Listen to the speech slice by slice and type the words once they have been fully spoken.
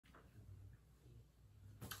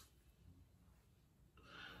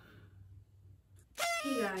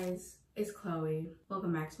guys, it's Chloe.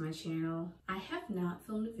 Welcome back to my channel. I have not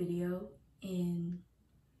filmed a video in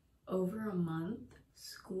over a month.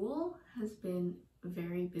 School has been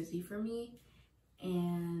very busy for me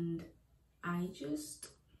and I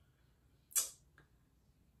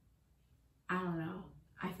don't know.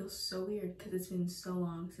 I feel so weird because it's been so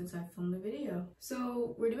long since I've filmed a video.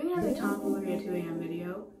 So we're doing another tomfoolery at 2 a.m.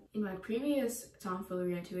 video. In my previous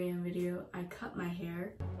tomfoolery at 2 a.m. video, I cut my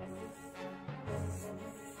hair.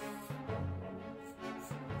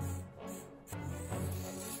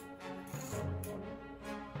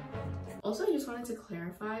 Also, I just wanted to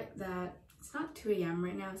clarify that it's not 2 a.m.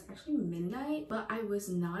 right now, it's actually midnight, but I was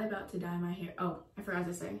not about to dye my hair. Oh, I forgot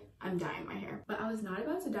to say, I'm dyeing my hair. But I was not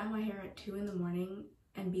about to dye my hair at 2 in the morning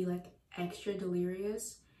and be like extra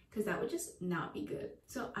delirious, because that would just not be good.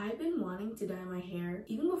 So I've been wanting to dye my hair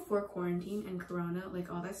even before quarantine and corona,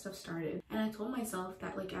 like all that stuff started. And I told myself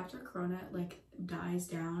that like after corona like dies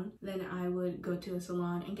down, then I would go to a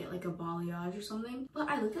salon and get like a balayage or something. But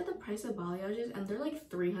I looked at the price of balayages and they're like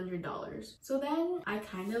 $300. So then I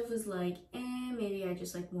kind of was like, maybe I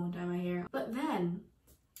just like won't dye my hair. But then,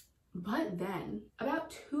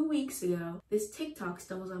 about 2 weeks ago, this TikTok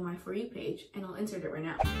stumbles on my For You page, and I'll insert it right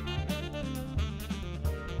now.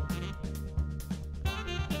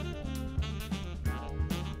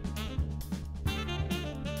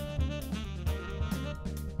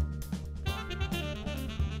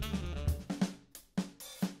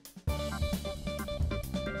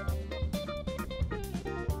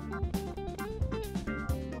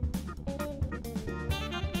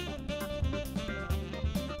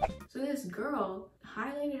 This girl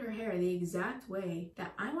highlighted her hair the exact way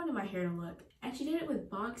that I wanted my hair to look, and she did it with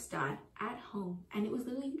box dye at home, and it was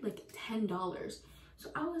literally like $10.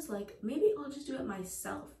 So I was like, maybe I'll just do it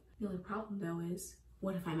myself. The only problem though is,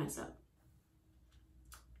 what if I mess up?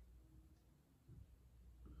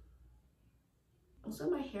 Also,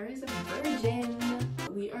 my hair is a virgin.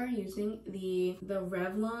 We are using the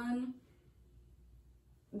Revlon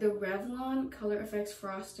Color Effects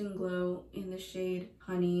Frost and Glow in the shade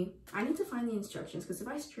Honey. I need to find the instructions because if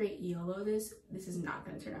I straight yellow this is not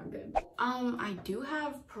gonna turn out good. I do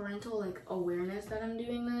have parental like awareness that I'm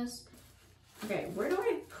doing this. Okay, where do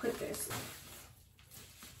I put this?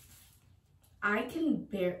 I can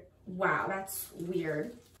wow, that's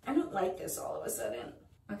weird. I don't like this all of a sudden.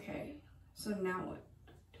 Okay, so now what?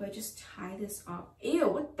 Do I just tie this up? Ew,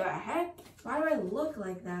 what the heck? Why do I look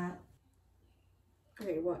like that?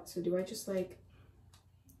 Okay, what? So do I just like,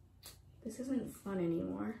 this isn't fun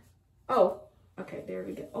anymore. Oh, okay, there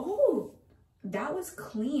we go. Oh, that was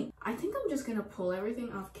clean. I think I'm just gonna pull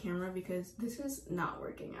everything off camera because this is not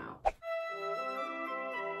working out.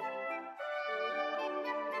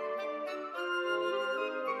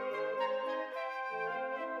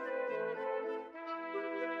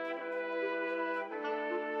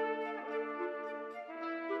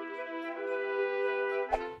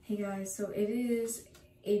 Hey guys, so it is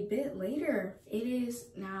a bit later. It is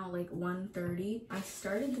now like 1:30. I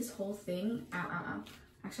started this whole thing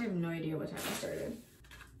actually I have no idea what time I started.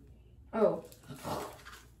 Oh,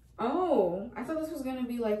 I thought this was gonna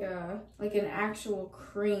be like an actual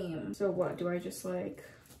cream. So what do I just like,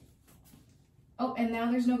 oh, and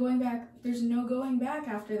now there's no going back. There's no going back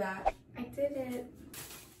after that. I did it.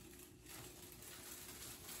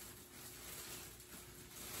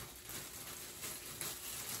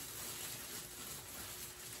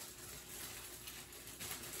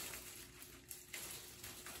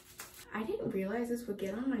 I didn't realize this would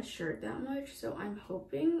get on my shirt that much, so I'm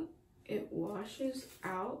hoping it washes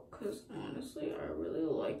out because honestly, I really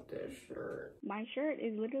like this shirt. My shirt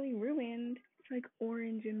is literally ruined. It's like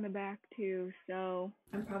orange in the back too, so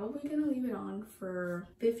I'm probably gonna leave it on for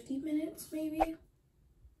 50 minutes maybe.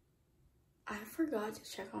 I forgot to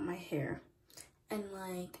check on my hair and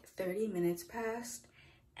like 30 minutes passed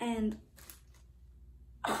and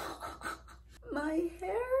my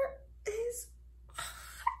hair is,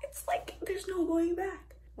 it's like there's no going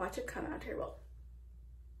back. Watch it come out terrible.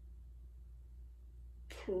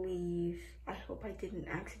 Please, I hope I didn't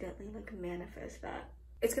accidentally like manifest that.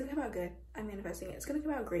 It's gonna come out good. I'm manifesting it. It's gonna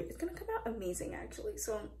come out great. It's gonna come out amazing actually.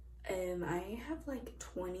 So I have like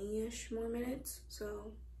 20-ish more minutes,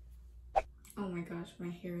 so oh my gosh, my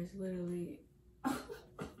hair is literally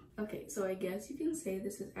okay, so I guess you can say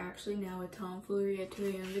this is actually now a tomfoolery at 2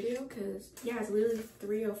 a.m. video because yeah, it's literally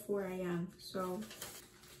 3:04 a.m. so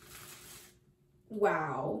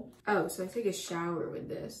wow. Oh, so I take a shower with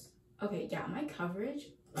this. Okay, yeah, my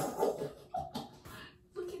coverage. Look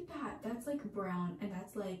at that. That's like brown and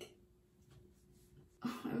that's like,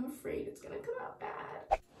 I'm afraid it's gonna come out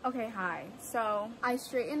bad. Okay, hi. So I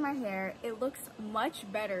straightened my hair. It looks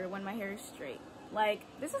much better when my hair is straight. Like,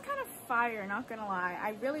 this is kind of fire, not gonna lie.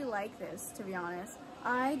 I really like this, to be honest.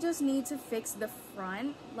 I just need to fix the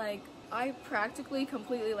front. Like, I practically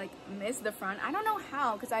completely like missed the front. I don't know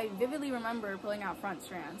how, because I vividly remember pulling out front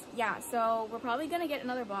strands. Yeah, so we're probably gonna get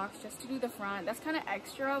another box just to do the front. That's kind of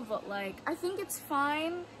extra, but like, I think it's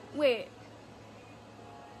fine. Wait.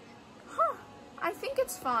 Huh. I think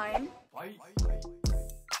it's fine.